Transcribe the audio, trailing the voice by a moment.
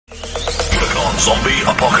Zombie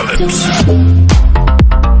apocalypse.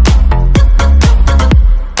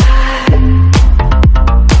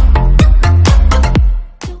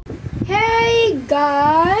 Hey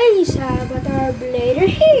guys, Avatar Blader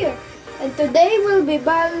here, and today we'll be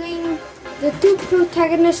battling the two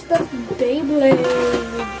protagonists of Beyblade,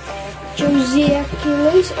 Chozy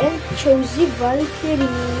Achilles and Chozy Valkyrie.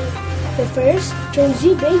 The first,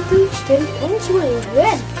 Chozy Valkyrie, still thinks will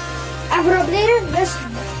win. Avatar Blader, let's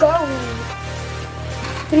go!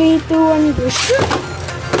 3, 2, 1, go shoot!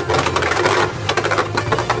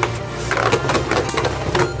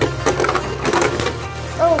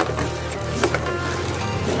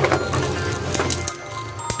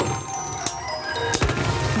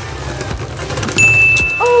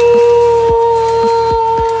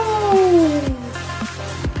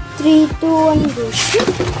 Three, two, one, go shoot!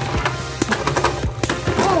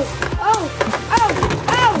 Oh, oh, ow,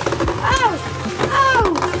 ow, ow, ow,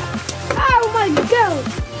 oh my god!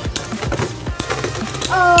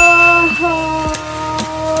 Oh!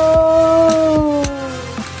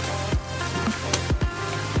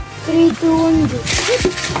 3, 2, 1, go shoot!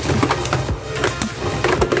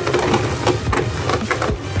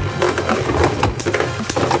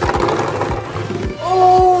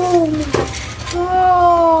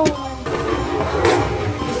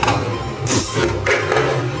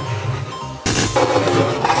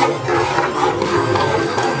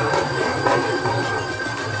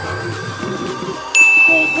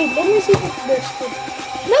 Wait, let me see if it bursted.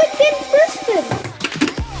 No, it didn't bursted.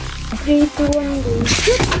 3, 2, 1, go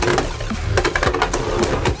shoot.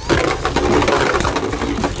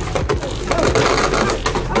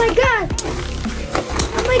 Oh my god!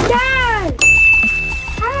 Oh my god!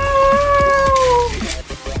 Ow!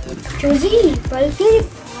 Chozy, Valkyrie,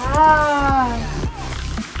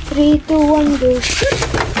 3, 2, 1, go shoot.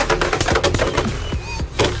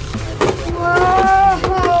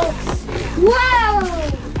 Wow!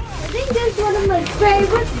 I think that's one of my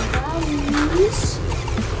favorite values.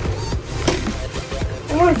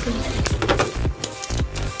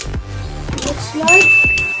 Looks like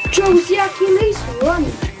Chozy Achilles won.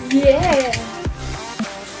 Yeah!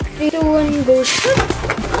 3, 2, 1, go shoot!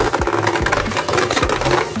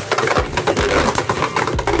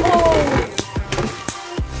 Oh!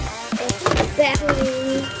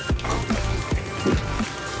 Exactly!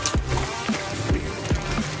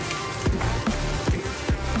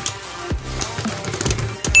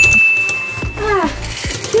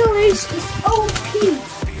 Achilles is OP.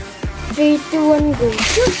 3, 2, 1, go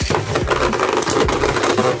shoot!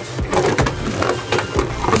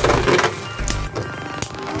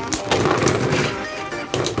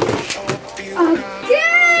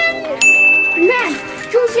 Again! Man,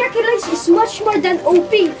 Chozy Achilles is much more than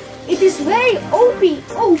OP. It is very OP.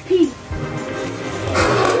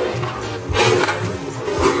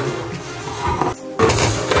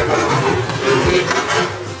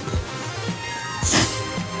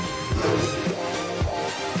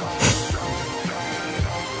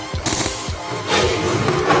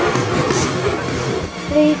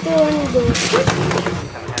 3, 2, 1, go shoot!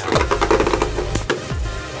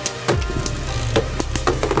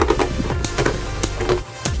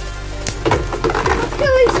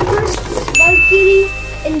 Achilles versus Valkyrie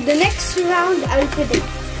in the next round, I'll predict.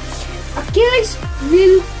 Achilles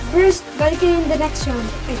will burst Valkyrie in the next round,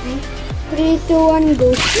 I think. 3, 2, 1,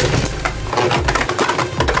 go shoot!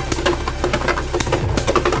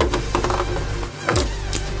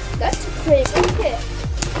 That's a pretty good hit.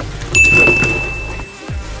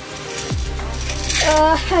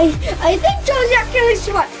 I think Chozy Achilles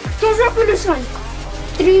won. Chozy Achilles won.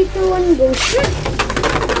 3, 2, 1, go shoot!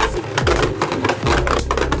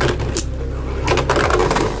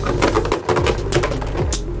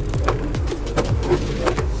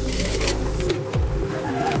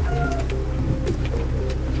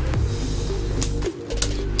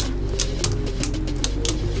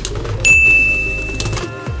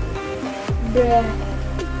 Bruh.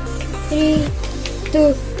 3,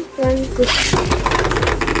 2, 1, go shoot!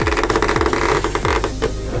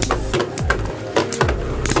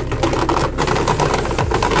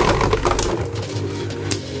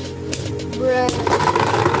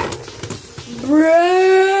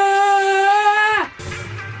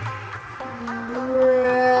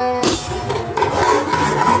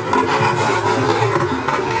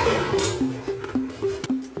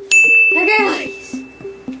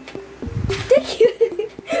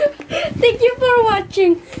 Thank you for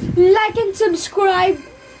watching. Like and subscribe.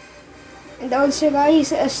 And also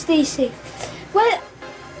guys, stay safe. Well,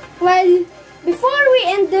 before we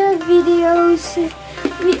end the videos,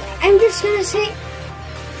 I'm just gonna say,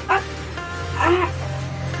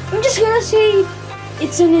 I'm just just gonna say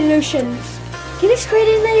it's an illusion. Achilles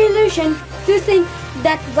created an illusion to think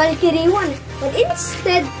that Valkyrie won, but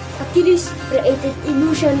instead Achilles created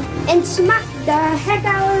illusion and smacked the heck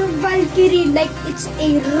out of Valkyrie like it's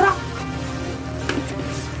a rock.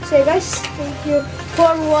 So guys, thank you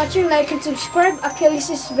for watching. Like and subscribe. Achilles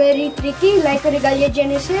is very tricky, like Regalia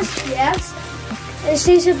Genesis. Yes. And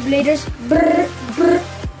Stays of Bladers. Brr,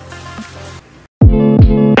 brr.